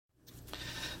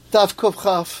Daf Kuf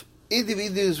Chaf.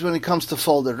 Idi is when it comes to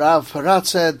folder. Rav Parat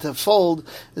said to fold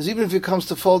is even if it comes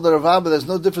to folder of Abba, there's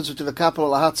no difference between the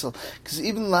capital and Lahatzel. Because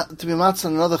even to be matzah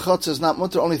in another chotzer is not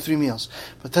mutter, only 3 meals.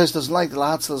 But Tais doesn't like the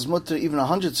Lahatzel is mutter, even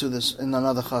 100 sudas in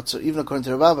another chotzer, even according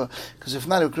to Rav Abba. Because if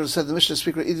not, we could have said the Mishnah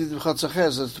speaker, Idi b'chotzer cher,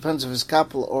 so it depends if his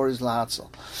capital or his Lahatzel.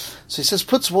 So he says,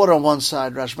 puts water on one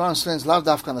side. Rashban explains, lav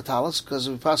dafka on the talis, because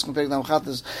we pass comparing them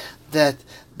chatas that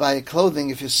by clothing,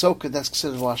 if you soak it, that's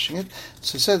considered washing it.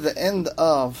 So he said the end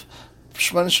of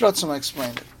Shemana Shrotzim, I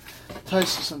explained it.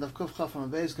 Tosfos and Kuf Chaf on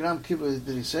the base. Gram Kibbutz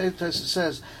did he say? Tosfos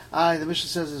says, the Mishnah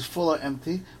says it's full or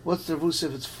empty. What's the rus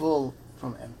if it's full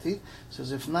from empty?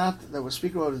 Says if not, that we're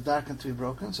speaking about is darkened to be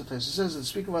broken. So Tosfos says that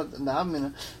speaking about in the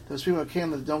Havmina, that we're speaking about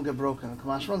kelim that don't get broken. And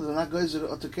Kamashma, they're not goes to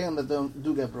kelim that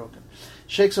do get broken.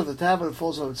 Shakes off the tablet, it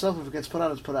falls over itself. If it gets put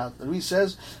out, it's put out. The Ree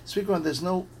says, speaking about there's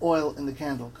no oil in the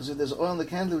candle, because if there's oil in the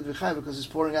candle, it would be chai because he's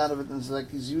pouring out of it and it's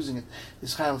like he's using it.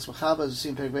 It's chai l'smachaba, as you see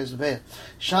in Perek Beis Lebeah.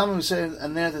 Shama, we say a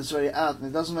ner that's already out, and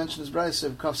it doesn't mention his brayse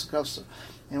of kafsa.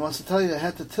 And he wants to tell you, I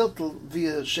had to tiltle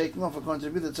via shaking off, according to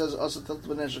the Rebbe that says also tiltle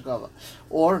b'ner shakava.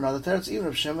 Or another teretz, even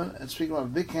of Shimon, and speaking about a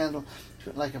big candle,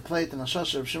 like a plate and a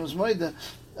shasha of Shimon's moida,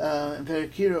 in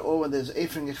Perek Kira, or when there's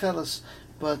ephraim gechelis,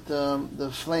 but the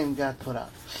flame got put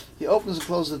out. He opens and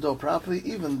closes the door properly,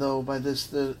 even though by this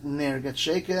the nair gets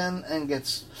shaken and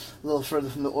gets a little further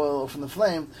from the oil or from the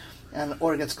flame,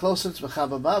 or it gets closer, it's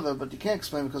b'chaba bava, but you can't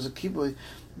explain because of kibui,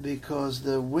 because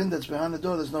the wind that's behind the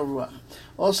door, there's no ruach.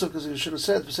 Also, because you should have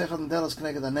said, Pesechot and Delas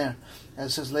connected the nair,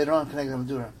 as it says later on, connected the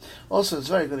Madura. Also, it's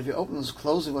very good. If you open and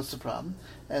closing, what's the problem?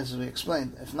 As we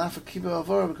explained, if not for kibui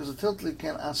avora, because the tiltle you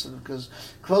can't answer, because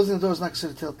closing the door is not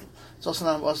considered tiltle. It's also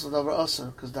not also over also,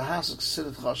 because the house is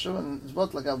considered chashuv and it's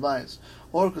both like albayis.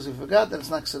 Or because if you forgot, then it's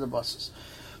not considered buses.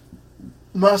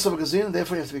 Masa b'gazin,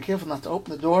 therefore you have to be careful not to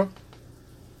open the door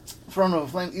in front of a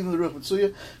flame, even the ruach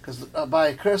mitzuya, because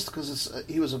Abai cursed because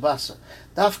he was a basa.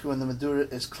 Dafka when the Madura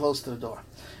is close to the door.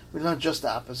 We learn just the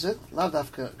opposite. Lav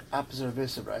dafka opposite of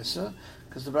Beis Braysa,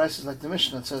 because the Braysa is like the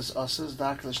Mishnah that says Asa is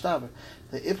dark l'shtaber.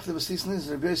 The Ipli b'stisn is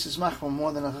the Beis is machma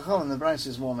more than a chacham, and the Braysa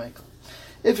is more mekel.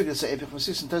 If you could say Epich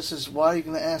Masis, and says, why are you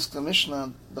going to ask the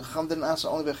Mishnah? The Chacham didn't ask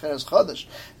only Becheres Chodesh,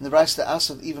 and the Brayse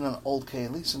asked even an old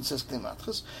Keli, since it says Kli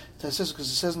Matchas. It says because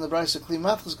it says in the Brayse Kli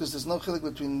Matchas, because there's no chilik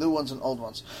between new ones and old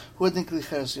ones. Who would think Kli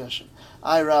Cheres Yoshin?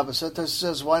 Rabbi said, it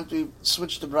says, why don't we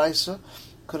switch the Brayse?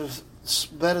 Could have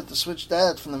better to switch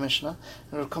that from the Mishnah,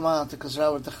 and it would come out because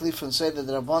Rabbi Techlifa and say that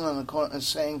the Rabbanan is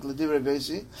saying L'divrei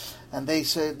Beisi, and they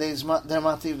say they're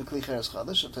not even Kli Cheres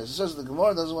Chodesh. It says the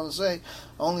Gemara doesn't want to say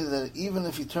only that even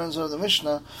if he turns over the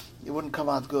Mishnah, it wouldn't come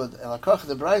out good. Elakach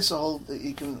the Brayse hold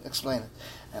he can explain it,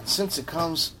 and since it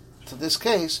comes to this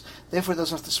case, therefore it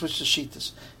doesn't have to switch to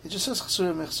Shitas. It just says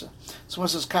Chasura Michsa. So when it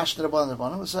says Kash the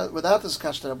Rabbanan, without this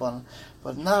Kash the Rabbanan,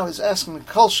 but now he's asking the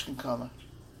Kolsh can come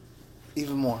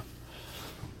even more.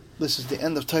 This is the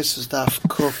end of Tosfos Daf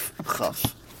Kuf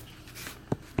Chaf.